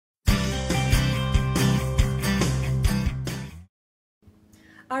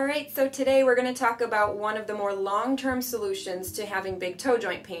All right, so today we're going to talk about one of the more long-term solutions to having big toe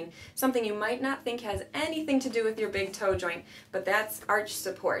joint pain, something you might not think has anything to do with your big toe joint, but that's arch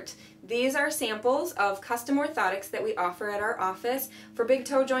support. These are samples of custom orthotics that we offer at our office. For big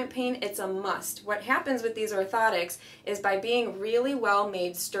toe joint pain, it's a must. What happens with these orthotics is by being really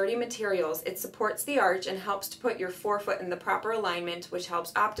well-made, sturdy materials, it supports the arch and helps to put your forefoot in the proper alignment, which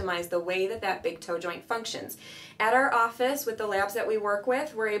helps optimize the way that that big toe joint functions. At our office, with the labs that we work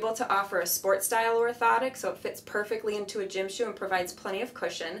with, we're able to offer a sport style orthotic, so it fits perfectly into a gym shoe and provides plenty of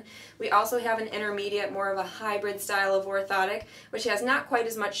cushion. We also have an intermediate, more of a hybrid style of orthotic, which has not quite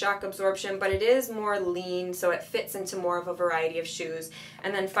as much shock absorption, but it is more lean, so it fits into more of a variety of shoes.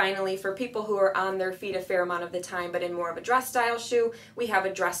 And then finally, for people who are on their feet a fair amount of the time, but in more of a dress style shoe, we have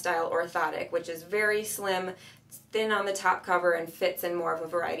a dress style orthotic, which is very slim, thin on the top cover, and fits in more of a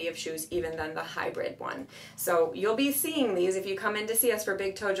variety of shoes even than the hybrid one. So you'll be seeing these if you come in to see us for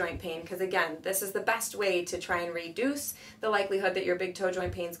big toe joint pain, because again, this is the best way to try and reduce the likelihood that your big toe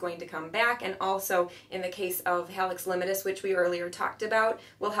joint pain is going to come back, and also in the case of hallux limitus, which we earlier talked about,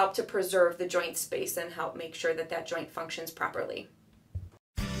 will help to preserve the joint space and help make sure that that joint functions properly.